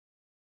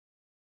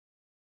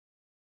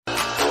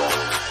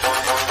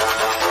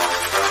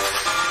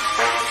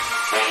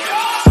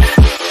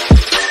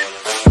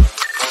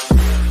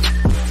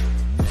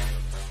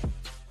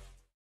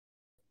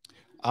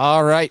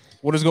All right.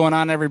 What is going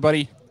on,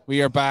 everybody?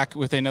 We are back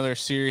with another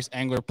Serious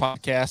Angler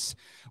podcast.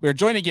 We are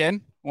joined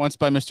again once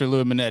by Mr.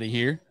 Louis Monetti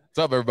here. What's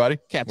up, everybody?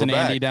 Captain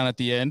Andy down at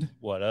the end.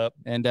 What up?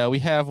 And we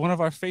have one of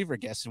our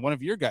favorite guests and one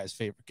of your guys'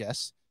 favorite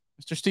guests,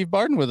 Mr. Steve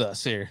Bardin, with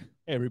us here.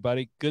 Hey,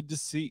 everybody. Good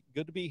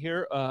to be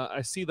here.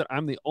 I see that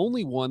I'm the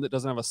only one that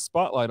doesn't have a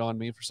spotlight on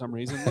me for some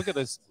reason. Look at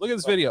this. Look at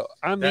this video.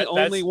 I'm the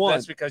only one.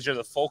 That's because you're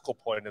the focal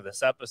point of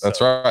this episode.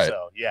 That's right.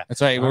 So, yeah.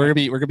 That's right. We're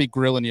gonna be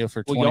grilling you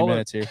for 20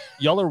 minutes here.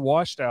 Y'all are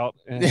washed out,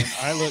 and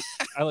I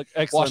look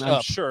excellent.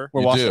 I'm sure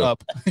we're washed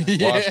up.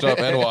 Washed up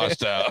and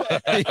washed out.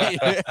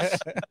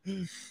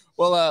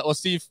 Well,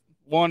 Steve,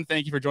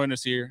 thank you for joining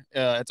us here.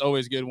 It's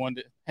always good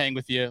to hang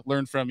with you,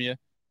 learn from you.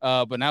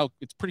 But now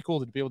it's pretty cool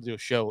to be able to do a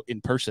show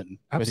in person.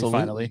 Absolutely.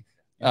 Finally.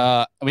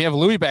 We have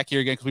Louis back here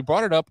again because we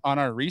brought it up on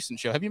our recent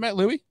show. Have you met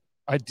Louis?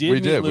 I did. We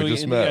did. Louis We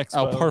just in met. The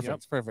expo. Oh,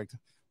 perfect. Yep. Perfect.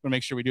 We're going to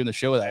make sure we do the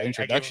show without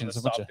introduction. I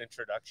gave him a soft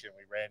introduction.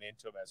 We ran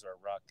into him as our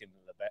ruck in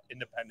the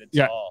Independence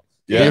Hall.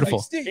 Yeah. Beautiful.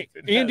 Steve.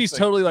 Andy's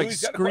totally like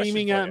Louis got a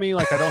screaming question at me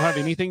like I don't have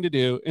anything to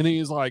do. And then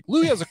he's like,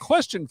 Louis has a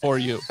question for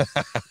you.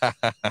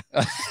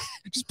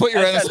 Just put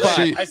your on the spot.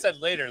 I said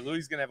later.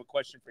 Louis going to have a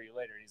question for you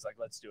later. He's like,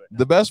 let's do it now.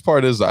 The best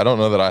part is I don't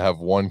know that I have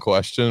one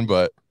question,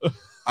 but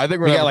I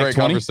think we're going to have a great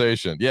 20?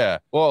 conversation. Yeah.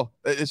 Well,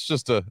 it's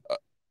just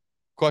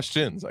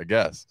questions, I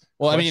guess.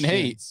 Well, Questions. I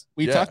mean, hey,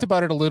 we talked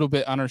about it a little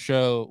bit on our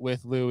show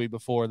with Louis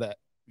before that.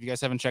 If you guys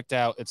haven't checked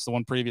out, it's the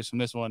one previous from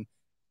this one.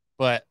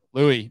 But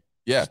Louis,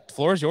 yeah, the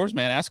floor is yours,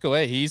 man. Ask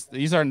away.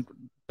 He's our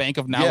bank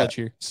of knowledge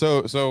here.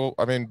 So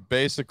I mean,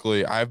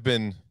 basically, I've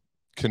been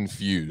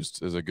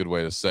confused is a good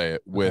way to say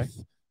it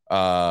with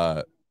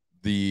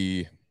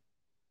the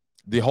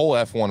whole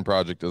F1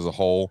 project as a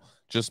whole,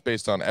 just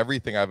based on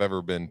everything I've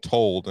ever been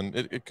told, and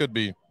it could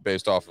be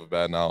based off of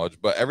bad knowledge,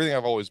 but everything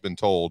I've always been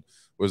told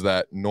was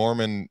that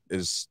Norman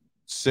is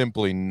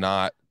simply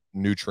not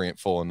nutrient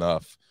full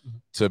enough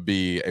to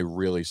be a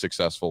really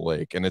successful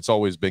lake. And it's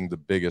always been the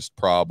biggest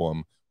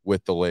problem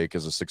with the lake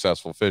as a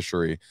successful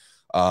fishery.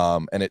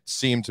 And it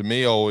seemed to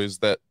me always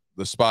that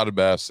the spotted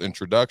bass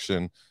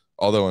introduction,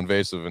 although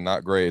invasive and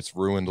not great, it's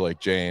ruined Lake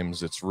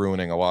James. It's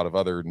ruining a lot of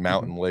other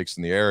mountain lakes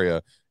in the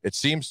area. It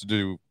seems to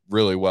do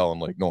really well in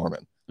Lake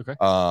Norman. Okay.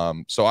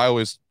 So I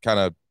always kind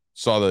of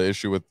saw the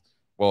issue with,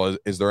 well,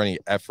 is there any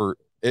effort?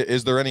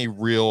 Is there any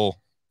real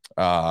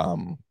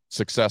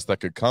success that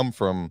could come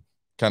from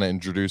kind of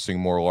introducing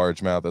more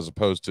largemouth as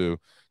opposed to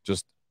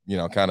just,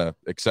 kind of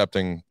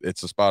accepting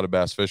it's a spotted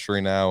bass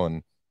fishery now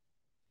and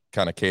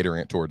kind of catering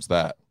it towards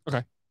that?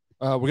 Okay.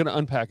 We're going to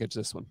unpackage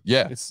this one.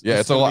 Yeah. It's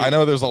a lot. I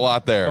know there's a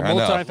lot there. A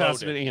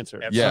multifaceted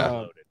answer.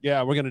 Yeah.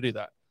 Yeah, we're going to do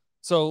that.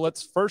 So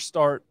let's first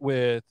start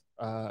with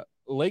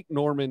Lake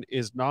Norman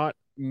is not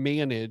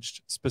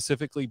managed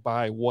specifically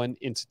by one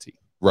entity.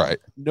 Right.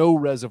 No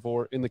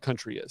reservoir in the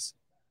country is.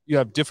 You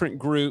have different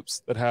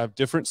groups that have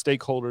different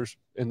stakeholders,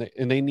 and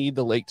they need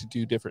the lake to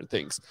do different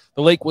things.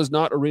 The lake was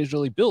not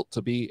originally built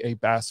to be a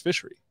bass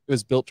fishery. It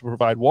was built to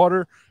provide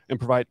water and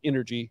provide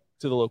energy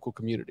to the local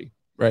community.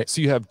 Right. So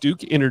you have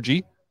Duke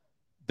Energy.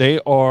 They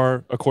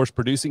are, of course,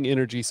 producing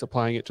energy,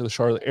 supplying it to the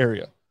Charlotte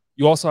area.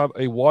 You also have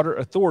a water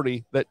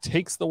authority that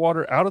takes the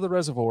water out of the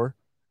reservoir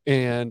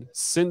and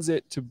sends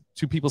it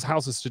to people's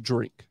houses to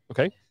drink.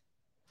 Okay.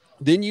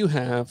 Then you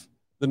have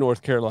the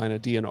North Carolina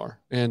DNR,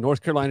 and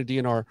North Carolina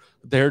DNR,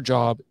 their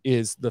job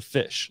is the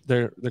fish.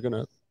 They're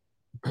going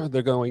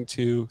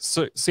to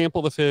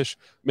sample the fish,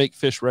 make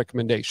fish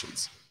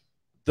recommendations.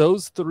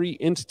 Those three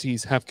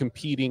entities have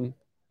competing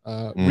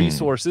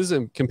resources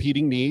and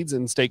competing needs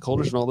and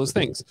stakeholders and all those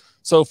things.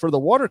 So for the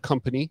water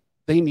company,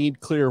 they need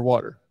clear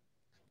water.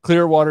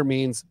 Clear water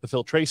means the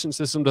filtration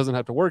system doesn't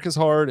have to work as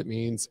hard. It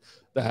means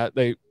that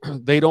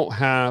they don't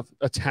have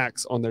a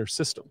tax on their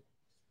system.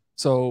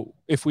 So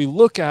if we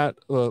look at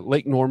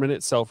Lake Norman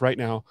itself right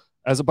now,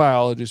 as a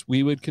biologist,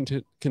 we would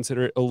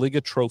consider it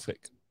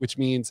oligotrophic, which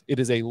means it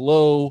is a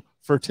low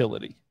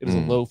fertility. It is a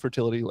low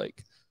fertility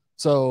lake.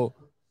 So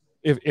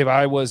if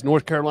I was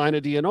North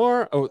Carolina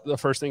DNR, the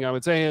first thing I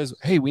would say is,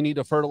 hey, we need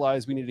to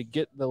fertilize. We need to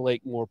get the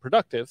lake more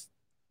productive.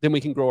 Then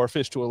we can grow our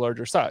fish to a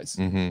larger size.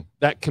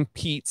 That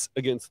competes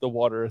against the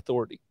water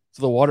authority.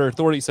 So the water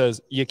authority says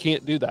you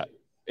can't do that.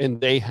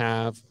 And they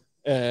have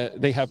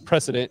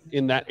precedent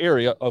in that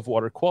area of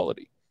water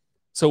quality.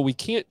 So we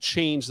can't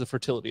change the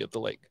fertility of the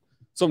lake.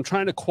 So I'm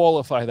trying to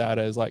qualify that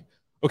as like,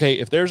 okay,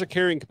 if there's a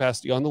carrying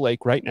capacity on the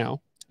lake right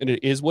now, and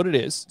it is what it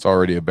is. It's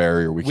already a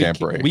barrier we can't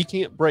break. We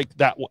can't break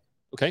that one.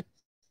 Okay.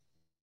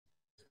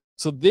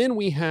 So then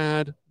we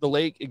had the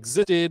lake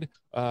existed,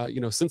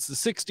 since the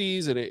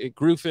 60s, and it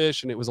grew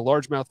fish, and it was a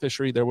largemouth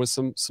fishery. There was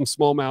some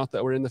smallmouth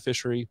that were in the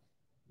fishery.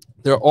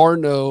 There are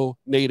no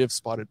native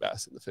spotted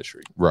bass in the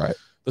fishery. Right.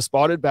 The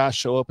spotted bass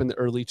show up in the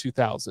early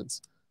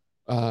 2000s.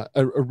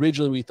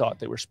 Originally, we thought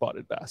they were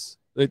spotted bass.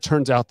 It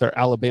turns out they're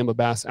Alabama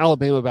bass.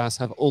 Alabama bass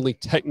have only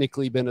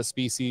technically been a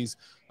species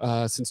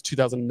since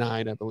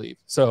 2009, I believe.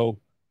 So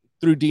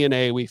through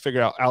DNA, we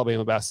figured out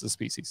Alabama bass is a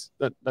species.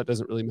 That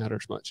doesn't really matter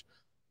as much.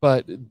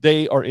 But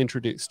they are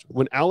introduced.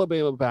 When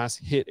Alabama bass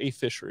hit a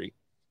fishery,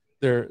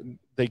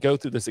 they go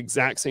through this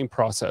exact same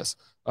process.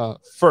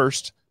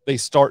 First, they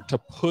start to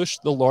push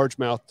the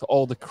largemouth to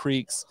all the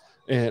creeks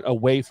and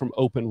away from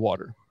open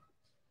water.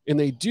 And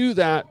they do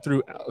that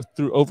through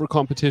over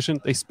competition.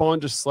 They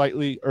spawn just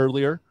slightly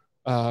earlier,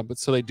 but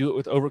so they do it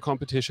with over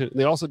competition. And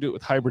they also do it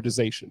with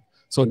hybridization.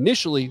 So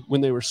initially,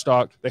 when they were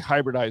stocked, they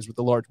hybridized with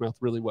the largemouth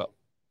really well.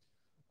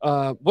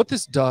 What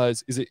this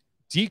does is it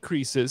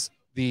decreases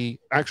the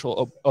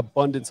actual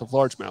abundance of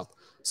largemouth.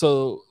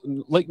 So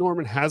Lake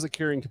Norman has a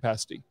carrying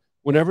capacity.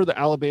 Whenever the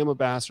Alabama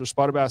bass or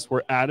spotted bass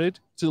were added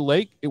to the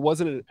lake, it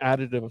wasn't an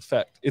additive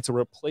effect. It's a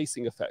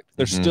replacing effect.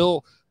 There's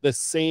still the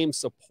same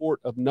support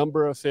of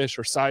number of fish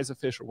or size of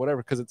fish or whatever,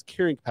 because it's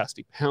carrying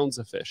capacity, pounds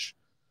of fish.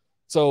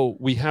 So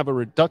we have a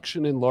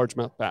reduction in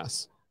largemouth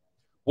bass.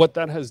 What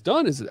that has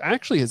done is it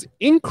actually has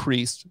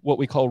increased what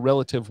we call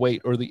relative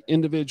weight, or the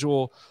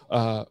individual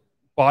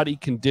body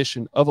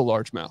condition of a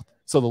largemouth.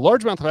 So the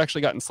largemouth have actually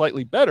gotten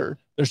slightly better.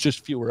 There's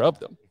just fewer of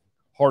them,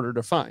 harder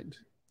to find.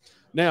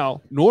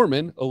 Now,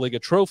 Norman,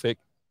 oligotrophic,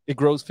 it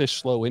grows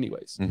fish slow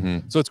anyways.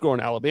 So it's growing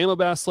Alabama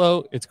bass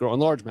slow. It's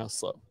growing largemouth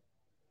slow.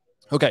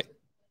 Okay.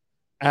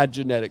 Add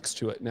genetics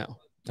to it now.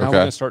 Now we're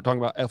going to start talking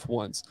about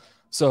F1s.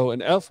 So an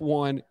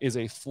F1 is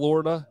a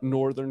Florida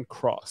Northern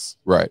cross.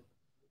 Right.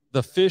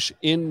 The fish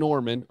in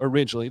Norman,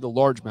 originally, the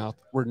largemouth,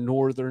 were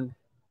northern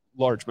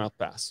largemouth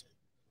bass.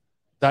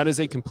 That is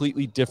a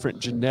completely different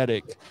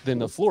genetic than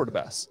the Florida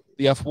bass.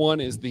 The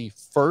F1 is the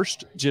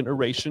first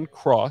generation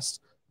cross.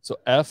 So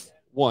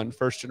F1,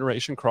 first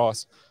generation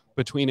cross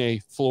between a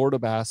Florida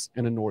bass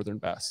and a northern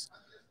bass.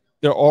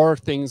 There are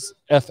things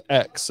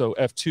FX, so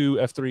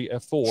F2, F3,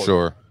 F4,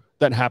 sure,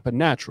 that happen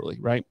naturally,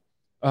 right?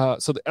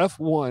 So the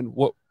F1,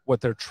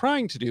 what they're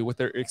trying to do, what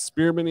they're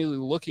experimentally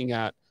looking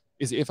at,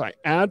 is if I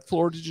add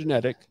Florida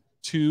genetic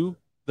to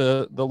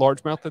the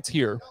largemouth that's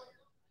here,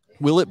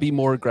 will it be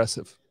more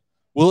aggressive?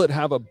 Will it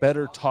have a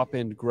better top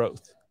end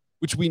growth?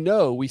 Which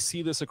we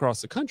see this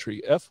across the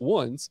country.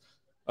 F1s,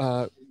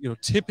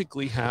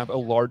 typically have a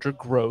larger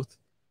growth,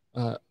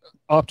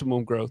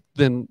 optimum growth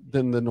than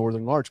the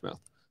northern largemouth.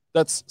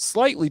 That's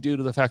slightly due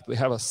to the fact that they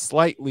have a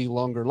slightly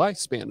longer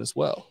lifespan as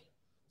well.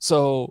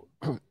 So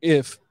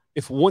if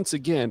once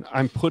again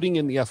I'm putting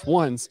in the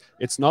F1s,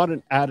 it's not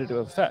an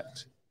additive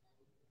effect.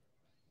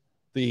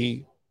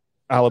 The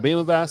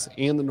Alabama bass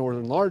and the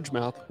northern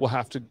largemouth will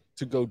have to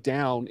go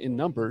down in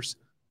numbers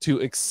to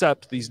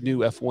accept these new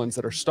F1s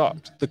that are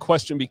stocked. The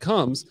question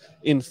becomes,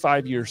 in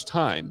 5 years'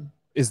 time,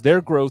 is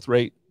their growth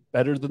rate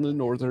better than the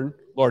northern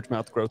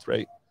largemouth growth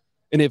rate?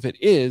 And if it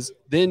is,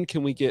 then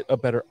can we get a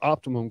better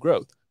optimum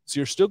growth? So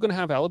you're still going to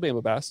have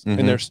Alabama bass,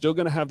 and they're still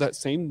going to have that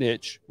same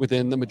niche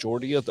within the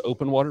majority of the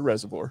open water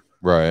reservoir.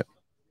 Right.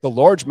 The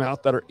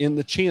largemouth that are in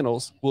the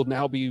channels will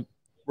now be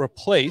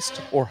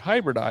replaced or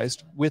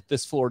hybridized with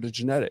this Florida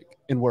genetic.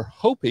 And we're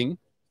hoping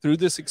through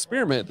this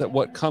experiment that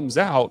what comes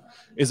out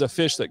is a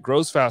fish that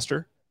grows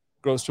faster,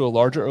 grows to a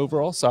larger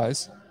overall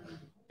size,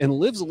 and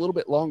lives a little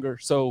bit longer.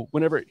 So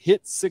whenever it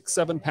hits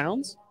 6-7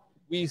 pounds,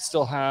 we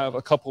still have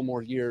a couple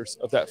more years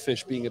of that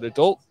fish being an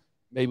adult.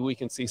 Maybe we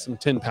can see some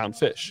 10-pound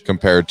fish.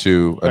 Compared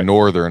to a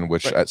northern,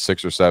 which at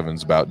 6 or 7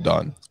 is about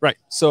done. Right.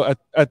 So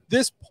at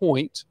this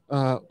point,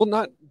 well,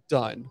 not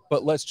done,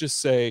 but let's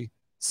just say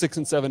 6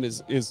 and 7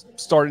 is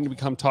starting to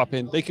become top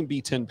end. They can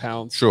be 10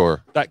 pounds.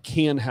 Sure. That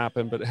can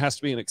happen, but it has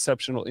to be an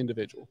exceptional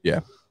individual. Yeah.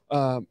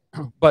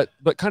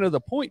 But kind of the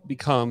point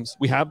becomes,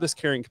 we have this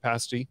carrying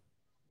capacity,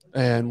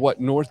 and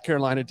what North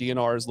Carolina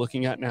DNR is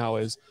looking at now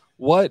is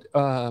what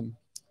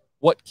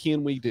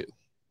can we do?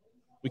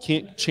 We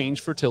can't change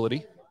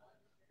fertility.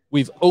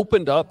 We've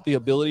opened up the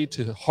ability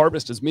to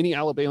harvest as many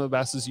Alabama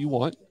bass as you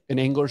want, and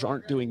anglers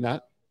aren't doing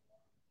that.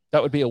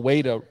 That would be a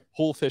way to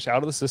pull fish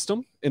out of the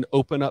system and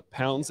open up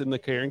pounds in the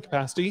carrying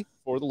capacity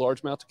for the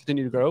largemouth to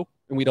continue to grow,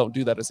 and we don't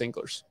do that as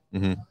anglers.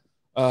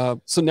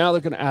 So now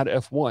they're going to add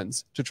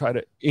F1s to try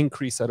to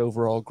increase that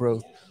overall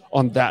growth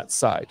on that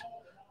side.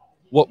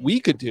 What we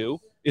could do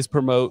is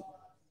promote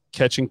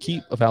catch and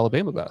keep of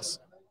Alabama bass,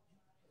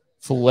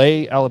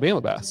 fillet Alabama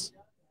bass.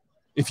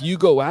 If you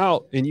go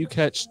out and you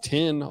catch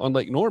 10 on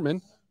Lake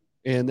Norman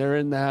and they're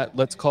in that,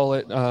 let's call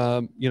it,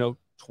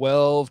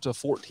 12 to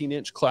 14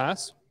 inch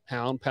class,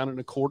 pound and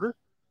a quarter,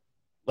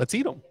 let's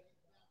eat them.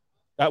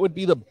 That would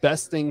be the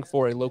best thing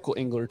for a local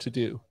angler to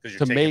do,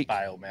 to make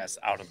biomass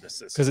out of the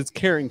system, because it's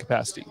carrying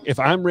capacity. If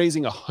I'm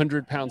raising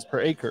 100 pounds per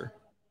acre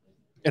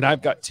and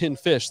I've got 10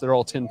 fish, they're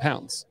all 10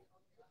 pounds.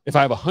 If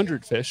I have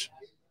 100 fish,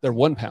 they're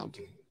 1 pound.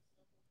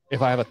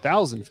 If I have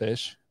 1,000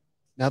 fish,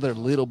 now they're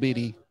little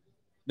bitty.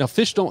 Now,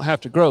 fish don't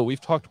have to grow. We've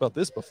talked about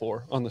this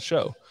before on the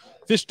show.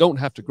 Fish don't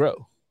have to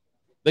grow.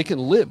 They can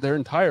live their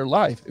entire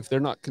life if they're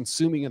not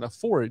consuming enough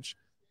forage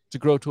to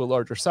grow to a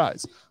larger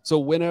size. So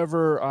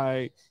whenever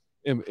I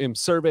am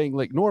surveying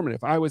Lake Norman,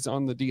 if I was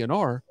on the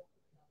DNR,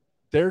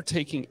 they're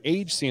taking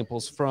age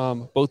samples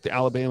from both the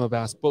Alabama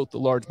bass, both the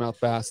largemouth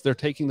bass. They're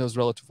taking those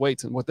relative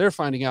weights. And what they're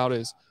finding out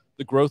is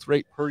the growth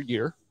rate per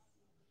year.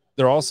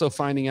 They're also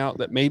finding out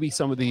that maybe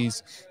some of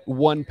these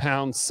 1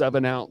 pound,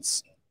 7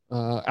 ounce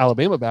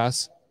Alabama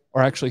bass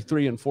are actually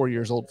 3 and 4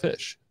 years old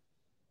fish.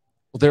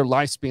 Well, their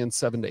lifespan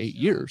 7 to 8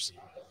 years.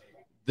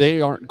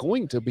 They aren't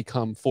going to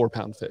become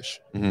 4-pound fish.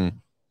 Mm-hmm.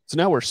 So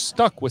now we're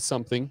stuck with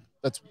something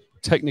that's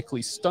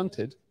technically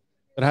stunted,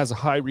 that has a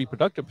high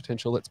reproductive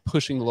potential, that's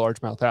pushing the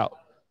largemouth out.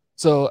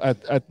 So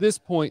at this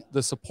point,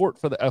 the support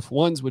for the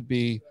F1s would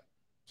be,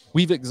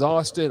 we've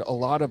exhausted a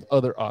lot of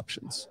other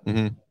options.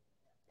 Mm-hmm.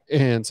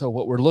 And so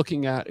what we're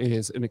looking at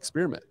is an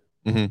experiment.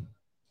 Mm-hmm.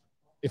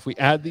 If we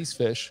add these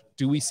fish,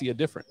 do we see a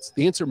difference?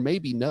 The answer may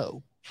be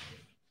no.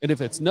 And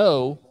if it's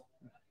no,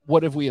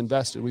 what have we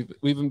invested?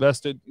 We've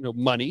invested,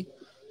 money,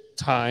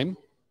 time,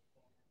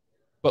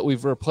 but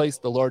we've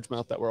replaced the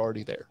largemouth that were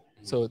already there.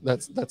 So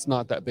that's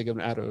not that big of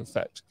an additive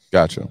effect.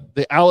 Gotcha.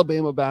 The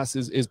Alabama bass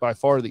is by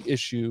far the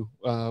issue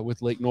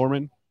with Lake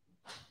Norman.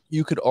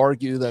 You could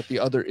argue that the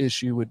other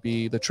issue would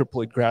be the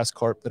triploid grass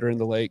carp that are in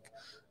the lake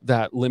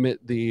that limit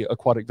the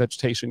aquatic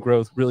vegetation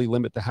growth, really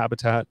limit the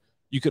habitat.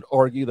 You could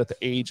argue that the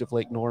age of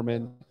Lake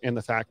Norman and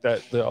the fact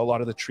that a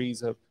lot of the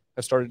trees have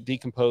started to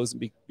decompose and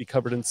be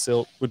covered in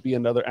silt would be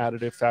another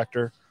additive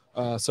factor.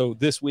 So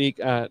this week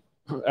at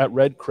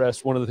Red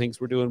Crest, one of the things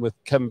we're doing with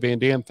Kevin Van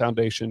Dam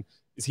Foundation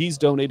is he's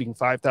donating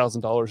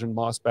 $5,000 in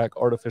mossback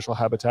artificial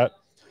habitat.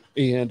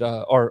 And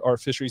our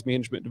fisheries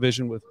management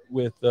division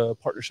with the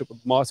partnership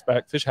with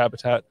Mossback Fish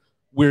Habitat,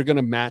 we're going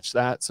to match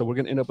that. So we're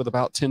going to end up with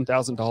about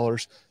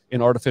 $10,000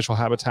 in artificial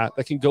habitat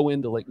that can go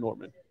into Lake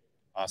Norman.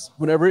 Awesome.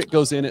 Whenever it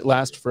goes in, it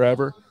lasts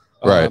forever.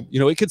 Right.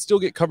 It could still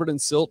get covered in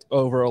silt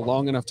over a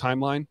long enough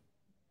timeline.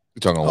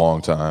 You're talking a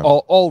long time.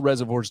 All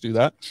reservoirs do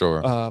that.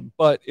 Sure.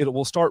 But it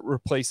will start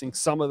replacing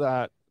some of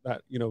that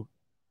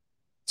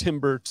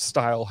timber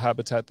style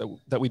habitat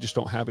that we just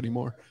don't have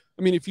anymore.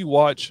 I mean, if you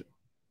watch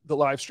the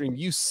live stream,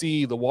 you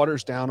see the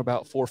water's down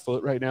about 4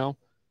 foot right now.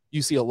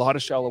 You see a lot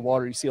of shallow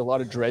water. You see a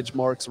lot of dredge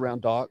marks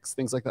around docks,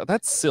 things like that.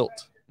 That's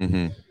silt.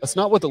 Mm-hmm. That's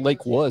not what the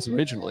lake was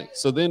originally.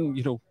 So then,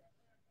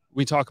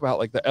 we talk about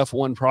like the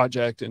F1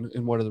 project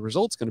and what are the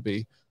results going to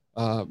be.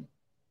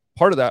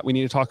 Part of that, we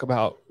need to talk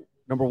about,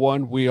 number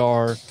one, we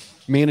are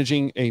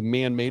managing a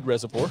man-made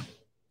reservoir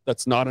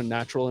that's not a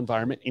natural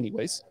environment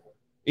anyways.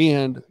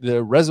 And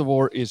the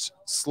reservoir is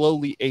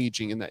slowly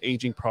aging, and the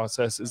aging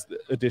process is the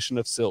addition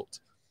of silt.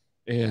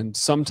 And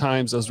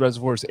sometimes those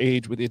reservoirs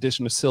age with the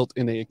addition of silt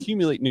and they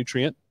accumulate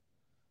nutrient.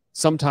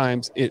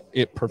 Sometimes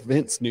it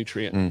prevents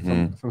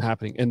nutrient from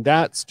happening, and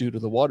that's due to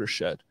the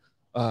watershed.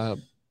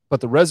 But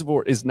the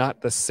reservoir is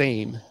not the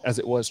same as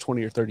it was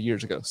 20 or 30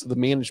 years ago. So the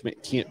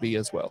management can't be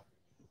as well.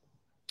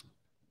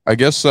 I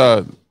guess,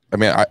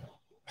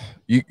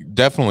 you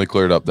definitely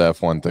cleared up the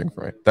F1 thing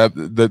for me. That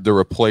the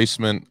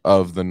replacement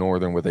of the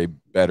northern with a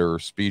better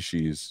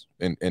species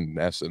in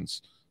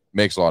essence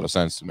makes a lot of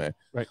sense to me.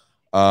 Right.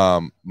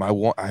 I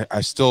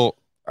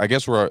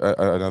guess where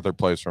another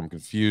place where I'm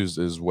confused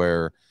is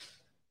where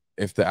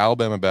if the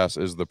Alabama bass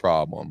is the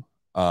problem,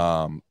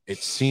 it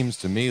seems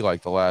to me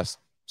like the last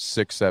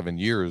 6-7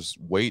 years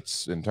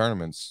weights in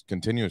tournaments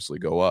continuously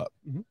go up.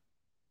 Mm-hmm.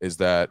 Is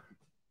that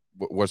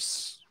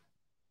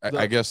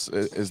I guess,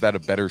 is that a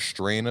better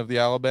strain of the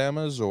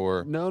Alabamas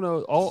or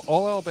no,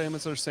 all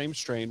Alabamas are the same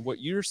strain.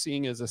 What you're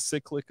seeing is a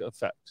cyclic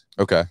effect.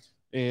 Okay.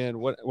 And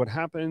what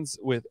happens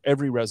with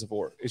every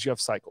reservoir is you have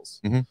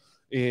cycles.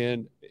 Mm-hmm.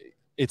 And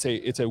it's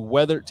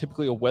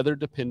typically a weather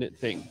dependent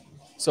thing.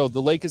 So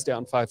the lake is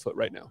down 5 foot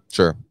right now.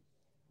 Sure.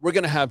 We're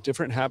going to have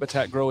different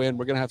habitat grow in.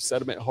 We're going to have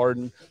sediment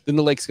harden. Then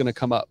the lake's going to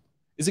come up.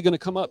 Is it going to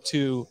come up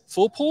to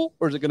full pool,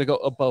 or is it going to go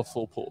above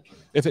full pool?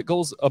 If it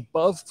goes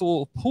above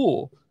full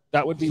pool,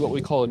 that would be what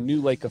we call a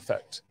new lake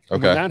effect. Okay.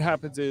 And when that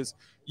happens is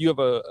you have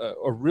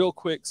a real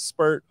quick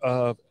spurt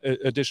of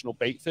additional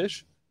bait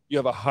fish. You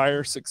have a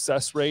higher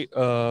success rate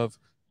of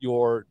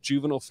your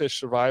juvenile fish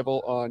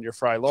survival on your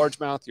fry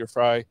largemouth, your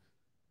fry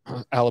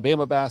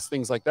Alabama bass,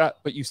 things like that.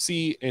 But you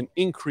see an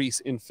increase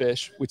in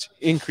fish, which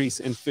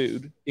increase in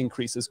food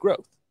increases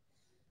growth.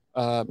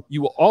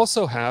 You will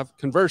also have,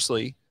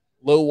 conversely,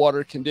 low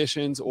water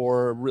conditions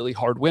or really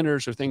hard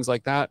winters or things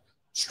like that,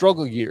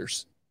 struggle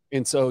years.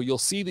 And so you'll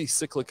see these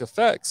cyclic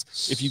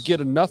effects if you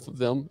get enough of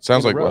them.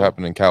 Sounds like what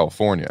happened in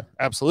California.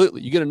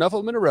 Absolutely. You get enough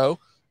of them in a row,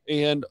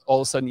 and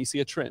all of a sudden you see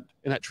a trend,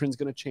 and that trend's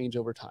going to change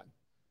over time.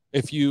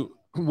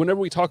 Whenever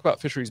we talk about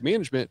fisheries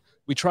management,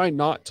 we try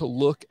not to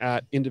look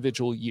at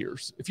individual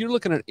years. If you're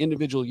looking at an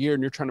individual year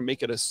and you're trying to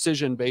make a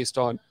decision based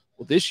on,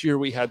 well, this year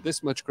we had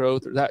this much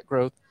growth or that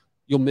growth,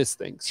 you'll miss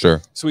things. Sure.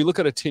 So we look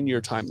at a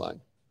 10-year timeline.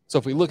 So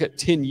if we look at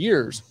 10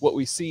 years, what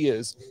we see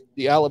is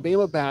the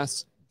Alabama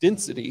bass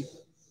density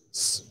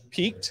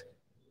peaked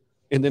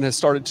and then has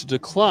started to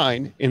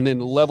decline and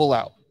then level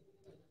out.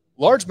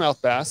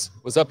 Largemouth bass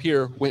was up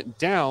here, went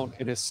down,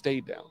 and has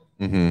stayed down.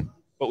 Mm-hmm.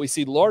 But we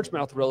see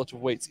largemouth relative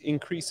weights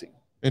increasing.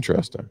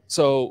 Interesting.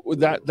 So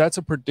that's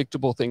a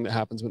predictable thing that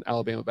happens when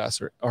Alabama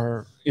bass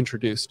are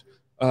introduced.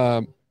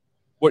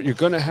 What you're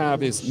going to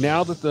have is,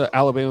 now that the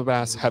Alabama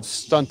bass have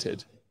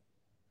stunted,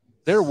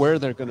 they're where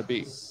they're going to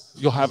be.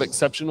 You'll have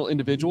exceptional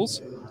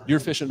individuals.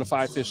 You're fishing a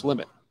 5-fish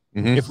limit.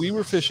 Mm-hmm. If we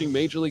were fishing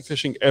Major League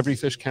Fishing, every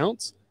fish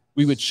counts,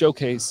 we would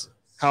showcase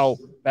how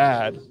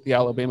bad the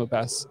Alabama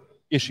bass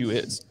issue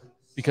is,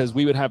 because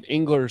we would have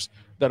anglers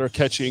that are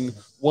catching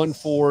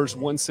 1.4s,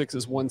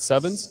 1.6s,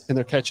 1.7s, and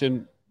they're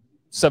catching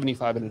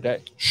 75 in a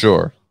day.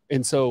 Sure.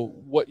 And so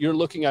what you're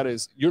looking at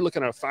is you're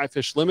looking at a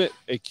 5-fish limit,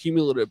 a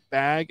cumulative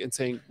bag, and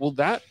saying, well,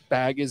 that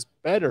bag is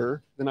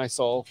better than I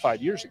saw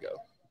 5 years ago.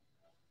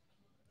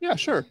 Yeah,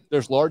 sure.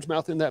 There's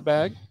largemouth in that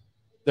bag.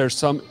 There's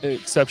some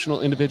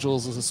exceptional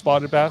individuals as a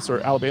spotted bass or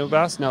Alabama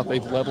bass. Now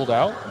they've leveled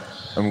out.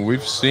 I mean,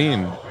 we've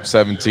seen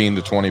 17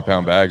 to 20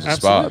 pound bags of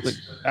Absolutely.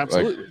 spots.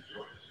 Absolutely.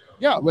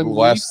 Yeah. When the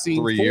last we've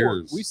seen 3 four,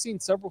 years. we've seen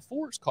several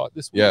 4s caught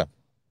this week. Yeah.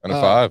 And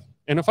a 5.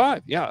 And a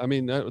 5. Yeah. I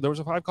mean, there was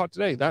a 5 caught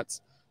today.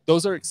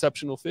 Those are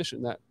exceptional fish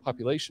in that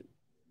population.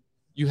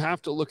 You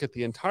have to look at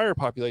the entire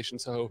population.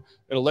 So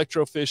at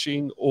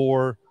electrofishing,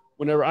 or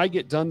whenever I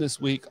get done this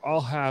week,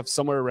 I'll have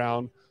somewhere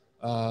around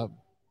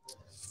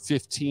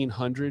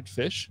 1,500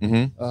 fish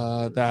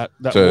that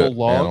we'll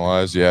log.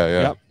 Analyze.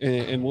 Yeah.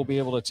 Yep. And we'll be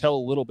able to tell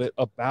a little bit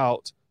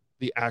about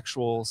the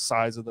actual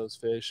size of those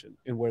fish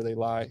and where they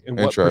lie and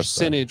what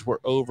percentage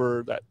were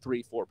over that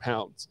 3-4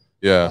 pounds.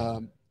 Yeah.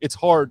 It's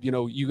hard.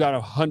 You got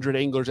 100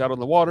 anglers out on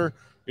the water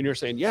and you're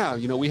saying, yeah,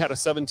 we had a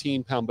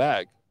 17-pound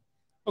bag.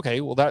 Okay.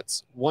 Well,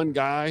 that's one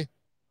guy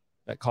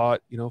that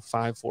caught,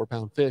 5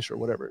 4-pound fish or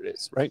whatever it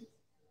is. Right.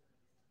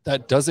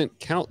 That doesn't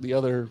count the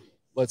other,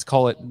 let's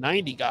call it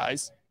 90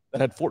 guys that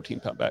had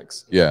 14-pound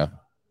bags. Yeah.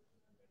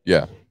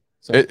 Yeah.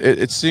 So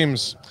it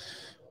seems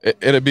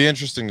it'd be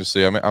interesting to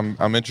see. I mean,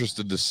 I'm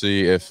interested to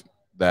see if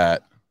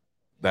that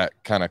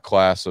kind of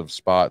class of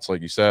spots,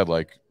 like you said,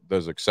 like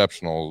those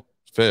exceptional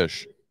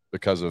fish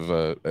because of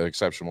an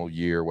exceptional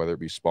year, whether it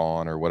be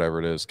spawn or whatever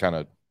it is, kind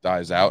of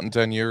dies out in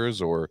 10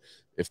 years, or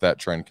if that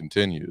trend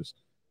continues.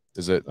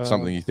 Is it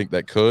something you think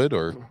that could,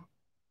 or?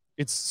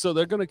 So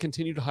they're going to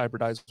continue to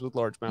hybridize with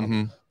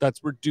largemouth.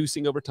 That's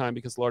reducing over time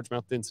because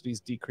largemouth density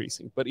is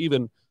decreasing. But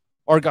even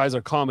our guys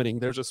are commenting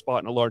there's a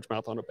spot and a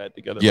largemouth on a bed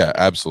together. Yeah,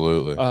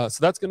 absolutely. So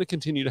that's going to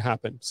continue to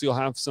happen. So you'll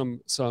have some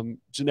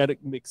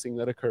genetic mixing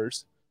that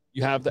occurs.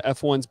 You have the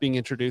F1s being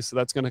introduced, so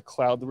that's going to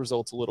cloud the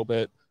results a little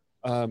bit.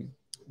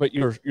 But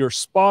your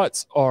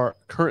spots are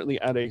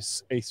currently at a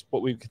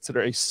what we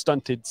consider a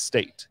stunted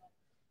state.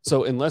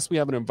 So unless we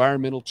have an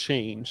environmental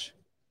change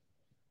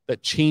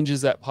that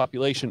changes that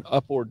population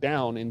up or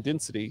down in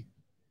density,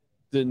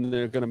 then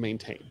they're going to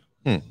maintain.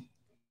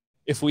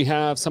 If we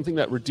have something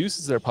that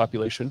reduces their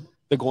population,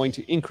 they're going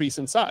to increase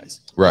in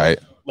size. Right.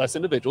 Less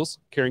individuals,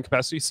 carrying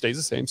capacity stays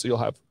the same, so you'll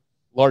have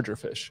larger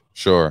fish.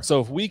 Sure.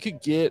 So if we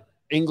could get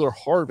angler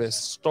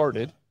harvest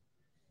started,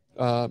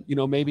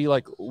 maybe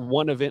like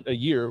one event a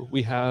year,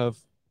 we have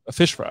a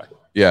fish fry.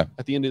 Yeah.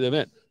 At the end of the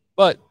event.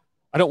 But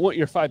I don't want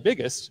your 5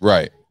 biggest.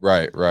 Right.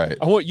 I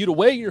want you to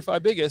weigh your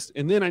 5 biggest,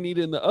 and then I need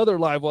in the other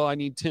live well, I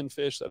need 10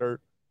 fish that are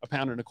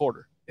 1.25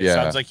 pounds. It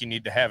sounds like you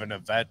need to have an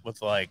event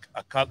with like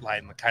a cut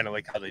line, kind of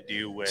like how they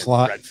do with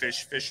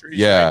redfish fisheries.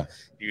 Yeah. Right?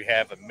 You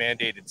have a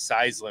mandated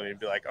size limit and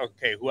be like,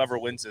 okay, whoever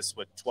wins this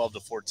with 12 to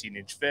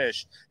 14-inch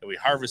fish, and we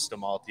harvest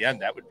them all at the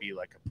end, that would be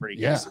like a pretty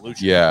good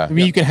solution. Yeah. I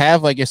mean, you could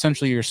have like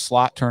essentially your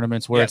slot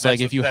tournaments where it's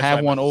like if you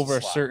have one over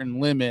a certain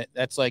limit,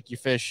 that's like your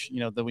fish,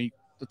 the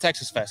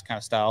Texas Fest kind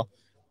of style.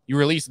 You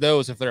release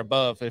those if they're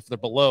above. If they're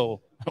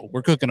below,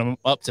 we're cooking them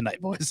up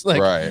tonight, boys. Like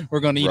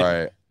we're going to eat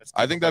them.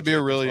 I think that'd be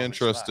a really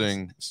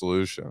interesting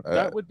solution.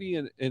 That would be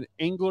an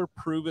angler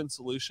proven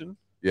solution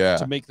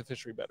to make the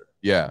fishery better.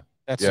 Yeah.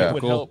 That's it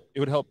would help. It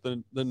would help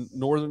the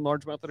northern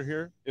largemouth that are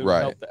here. It would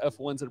help the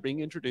F1s that are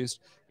being introduced,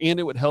 and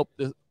it would help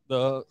the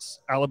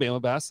Alabama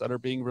bass that are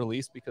being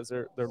released because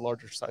they're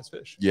larger size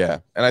fish. Yeah.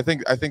 And I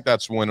think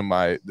that's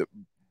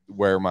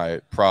where my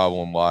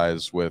problem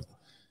lies with.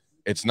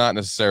 It's not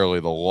necessarily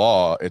the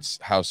law, it's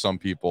how some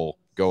people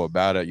go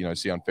about it. I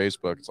see on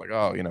Facebook, it's like,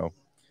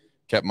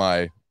 kept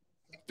my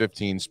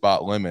 15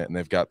 spot limit and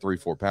they've got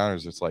 3-4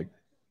 pounders. It's like,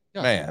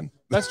 man,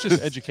 that's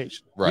just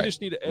education. You just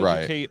need to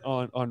educate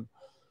on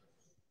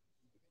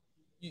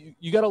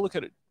you got to look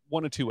at it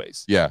one of two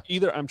ways. Yeah.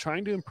 Either I'm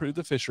trying to improve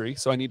the fishery,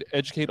 so I need to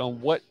educate on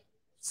what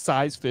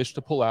size fish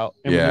to pull out,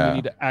 and we're going to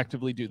need to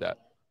actively do that.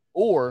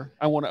 Or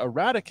I want to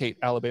eradicate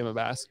Alabama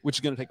bass, which is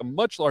going to take a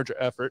much larger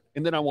effort,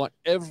 and then I want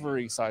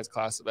every size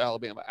class of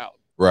Alabama out.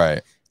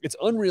 Right. It's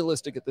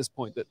unrealistic at this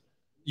point that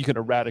you can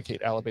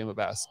eradicate Alabama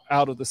bass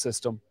out of the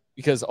system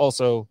because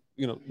also,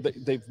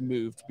 they've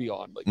moved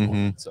beyond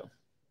so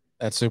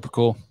that's super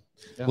cool.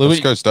 Yeah. Louis,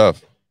 that's good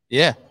stuff.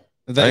 Yeah.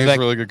 I think it's a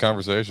really good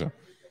conversation.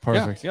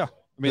 Perfect. Yeah. I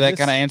mean, that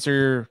kind of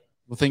answer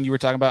the thing you were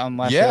talking about on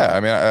last show? I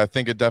mean, I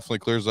think it definitely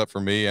clears up for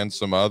me and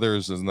some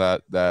others, and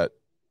that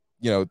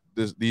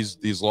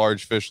these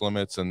large fish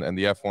limits and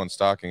the F1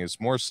 stocking is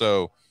more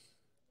so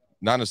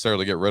not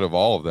necessarily get rid of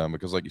all of them,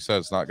 because like you said,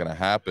 it's not going to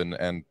happen.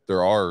 And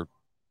there are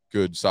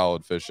good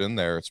solid fish in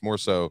there. It's more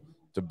so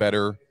to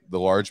better the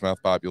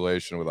largemouth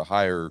population with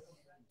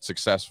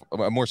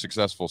a more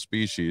successful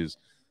species,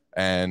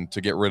 and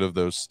to get rid of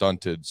those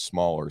stunted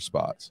smaller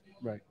spots.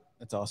 Right.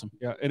 That's awesome.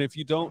 Yeah. And if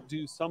you don't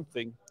do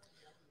something,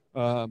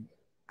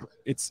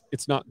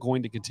 it's not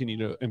going to continue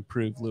to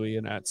improve, Louis.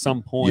 And at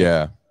some point,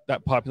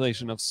 that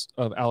population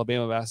of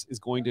Alabama bass is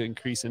going to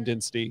increase in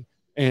density,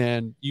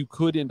 and you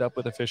could end up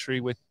with a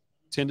fishery with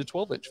 10 to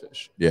 12-inch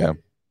fish. Yeah.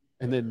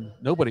 And then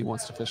nobody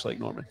wants to fish Lake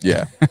Norman.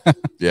 Yeah.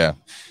 Yeah.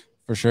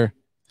 For sure.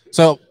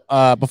 So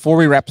before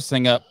we wrap this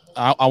thing up,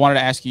 I wanted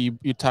to ask you,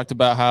 you talked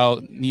about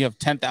how you have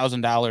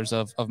 $10,000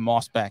 of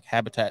mossback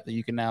habitat that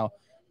you can now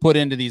put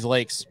into these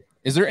lakes.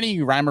 Is there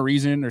any rhyme or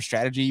reason or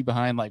strategy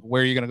behind like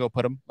where you're going to go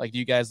put them? Like, do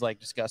you guys like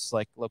discuss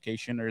like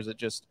location, or is it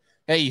just,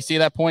 hey, you see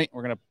that point?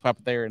 We're going to pop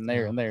it there and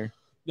there and there.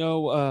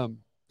 No.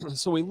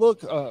 So we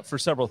look for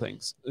several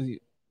things.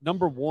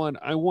 Number one,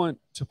 I want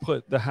to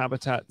put the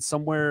habitat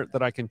somewhere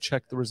that I can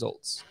check the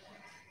results.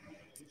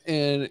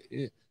 And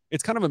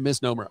it's kind of a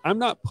misnomer. I'm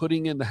not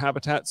putting in the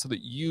habitat so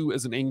that you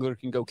as an angler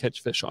can go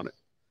catch fish on it.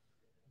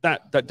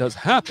 That does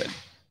happen.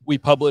 We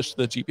publish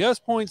the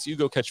GPS points, you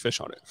go catch fish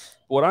on it.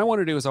 But what I want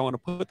to do is I want to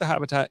put the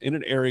habitat in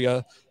an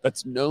area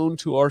that's known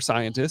to our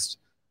scientists,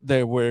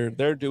 where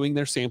they're doing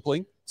their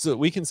sampling, so that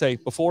we can say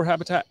before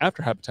habitat,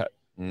 after habitat.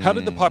 How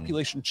did the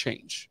population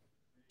change?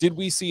 Did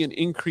we see an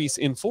increase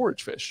in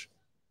forage fish,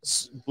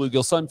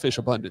 bluegill sunfish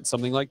abundance,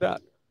 something like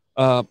that?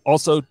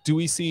 Also, do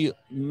we see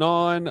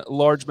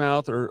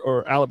non-largemouth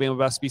or Alabama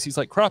bass species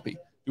like crappie?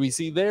 Do we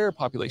see their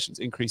populations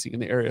increasing in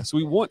the area? So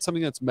we want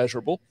something that's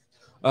measurable.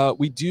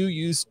 We do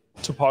use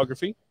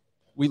topography.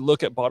 We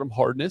look at bottom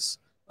hardness.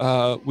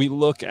 We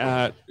look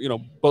at,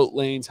 boat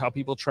lanes, how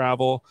people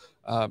travel.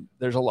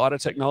 There's a lot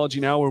of technology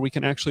now where we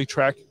can actually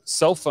track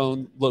cell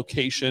phone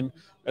location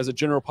as a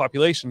general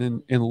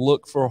population and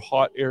look for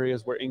hot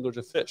areas where anglers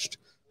have fished.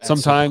 That's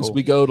sometimes so cool.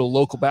 We go to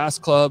local bass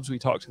clubs. We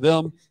talk to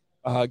them,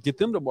 get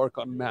them to mark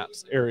on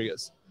maps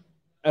areas.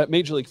 At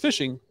Major League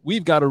Fishing,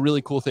 we've got a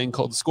really cool thing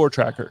called the score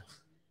tracker.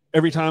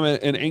 Every time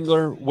an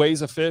angler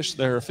weighs a fish,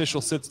 their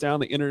official sits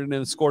down, they enter it in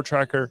the score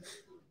tracker,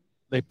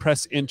 they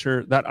press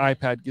enter. That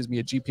iPad gives me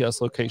a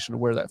GPS location of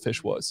where that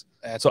fish was.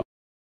 So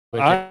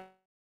I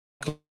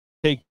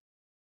take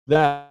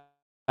that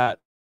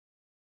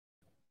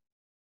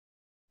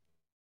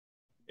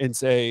and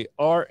say,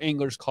 our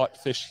anglers caught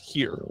fish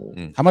here.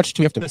 How much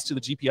do we have to this to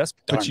the GPS?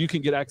 But you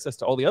can get access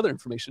to all the other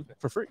information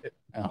for free.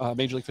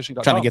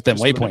 MajorLeagueFishing.com. Trying to get them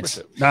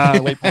waypoints.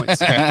 Waypoints.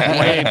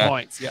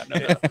 Waypoints. Yeah.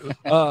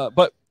 No.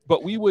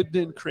 But we would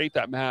then create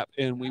that map,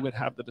 and we would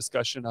have the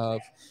discussion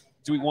of,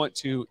 do we want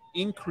to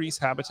increase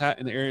habitat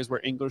in the areas where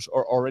anglers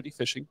are already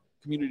fishing,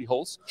 community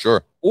holes?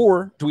 Sure.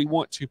 Or do we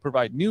want to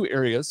provide new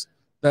areas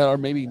that are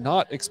maybe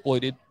not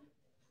exploited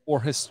or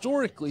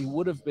historically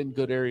would have been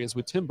good areas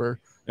with timber,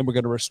 and we're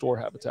going to restore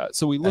habitat?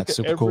 So we look at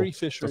every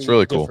fishery. That's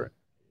really different.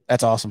 Cool.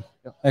 That's awesome.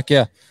 Yeah. Heck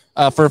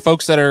yeah. For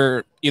folks that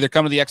are either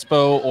coming to the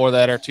expo or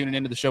that are tuning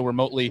into the show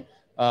remotely,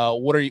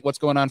 what's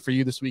going on for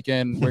you this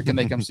weekend? Where can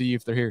they come see you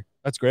if they're here?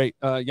 That's great.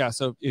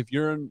 So if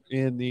you're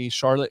in the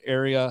Charlotte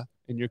area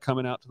and you're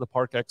coming out to the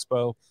Park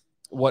Expo,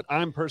 what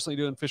I'm personally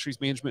doing, Fisheries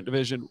Management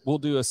Division, we'll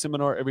do a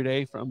seminar every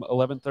day from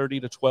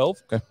 11:30 to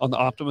 12 on the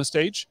Optima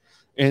stage.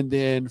 And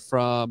then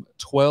from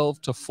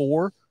 12 to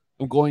 4,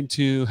 I'm going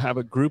to have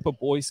a group of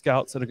Boy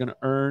Scouts that are going to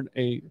earn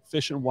a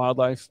Fish and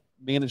Wildlife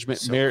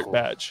Management Merit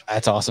Badge.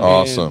 That's awesome.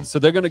 Awesome. So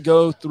they're going to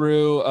go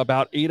through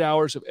about 8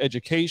 hours of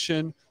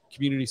education,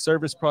 community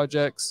service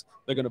projects.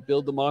 They're going to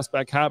build the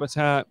mossback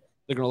habitat.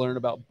 They're going to learn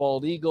about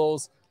bald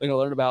eagles. They're going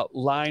to learn about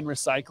line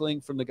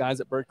recycling from the guys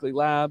at Berkeley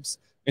Labs.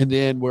 And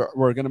then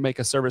we're going to make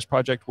a service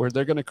project where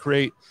they're going to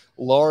create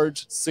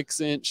large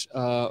 6-inch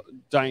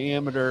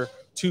diameter,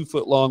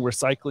 2-foot-long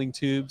recycling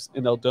tubes,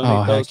 and they'll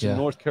donate those to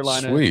North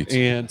Carolina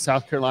and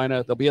South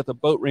Carolina. They'll be at the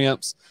boat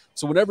ramps.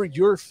 So whenever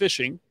you're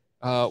fishing,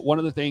 one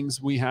of the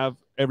things we have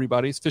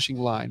everybody is fishing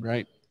line,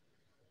 right?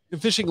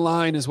 And fishing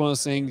line is one of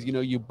those things,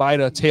 you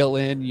bite a tail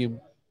end, you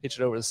pitch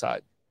it over the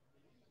side.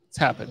 It's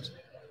happened.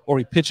 Or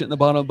we pitch it in the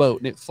bottom of a boat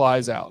and it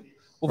flies out.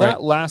 Well,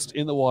 that lasts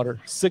in the water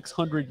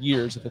 600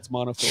 years if it's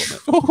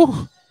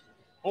monofilament.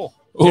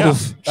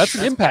 That's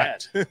an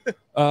impact.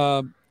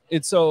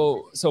 And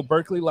so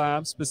Berkeley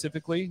Labs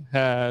specifically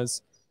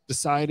has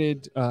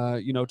decided,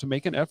 to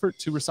make an effort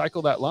to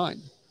recycle that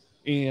line.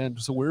 And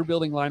so we're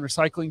building line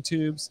recycling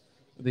tubes.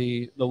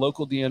 The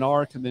local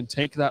DNR can then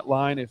take that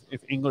line.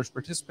 If anglers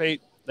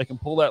participate, they can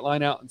pull that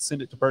line out and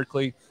send it to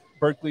Berkeley.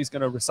 Berkeley's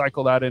going to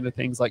recycle that into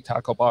things like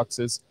tackle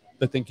boxes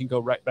that then can go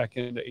right back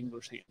into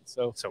anglers' hands.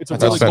 So it's a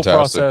really cool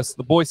process.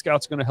 The Boy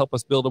Scouts are going to help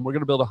us build them. We're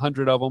going to build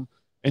 100 of them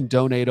and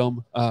donate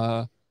them.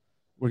 We're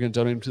going to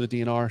donate them to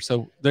the DNR.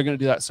 So they're going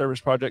to do that service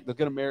project. They'll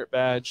get a merit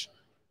badge.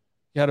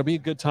 Yeah, it'll be a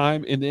good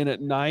time. And then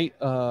at night,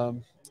 or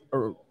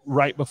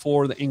right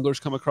before the anglers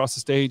come across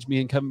the stage,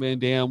 me and Kevin Van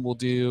Dam will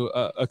do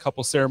a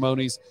couple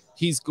ceremonies.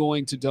 He's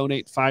going to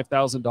donate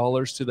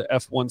 $5,000 to the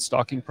F1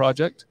 stocking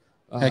project.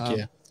 Heck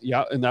yeah.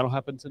 Yeah, and that'll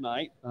happen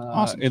tonight.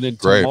 Awesome. And then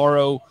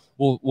tomorrow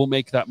we'll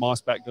make that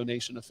mossback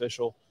donation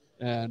official,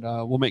 and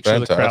we'll make sure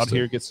the crowd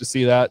here gets to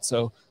see that.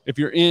 So if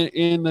you're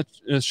in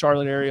the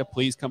Charlotte area,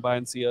 please come by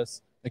and see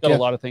us. We've got a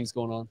lot of things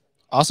going on.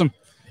 Awesome.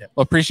 Yeah.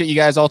 Well, appreciate you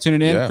guys all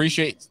tuning in. Yeah.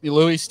 Appreciate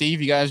Louis,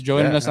 Steve, you guys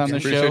joining us on the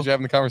show. Appreciate you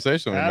having the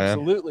conversation with me, man.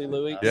 Absolutely,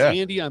 Louis. Yeah.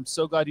 Andy, I'm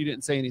so glad you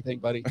didn't say anything,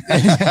 buddy.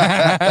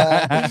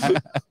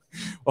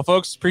 Well,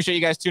 folks, appreciate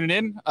you guys tuning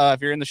in.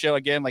 If you're in the show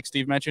again, like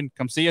Steve mentioned,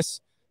 come see us.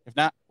 If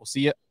not, we'll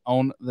see you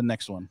on the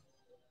next one.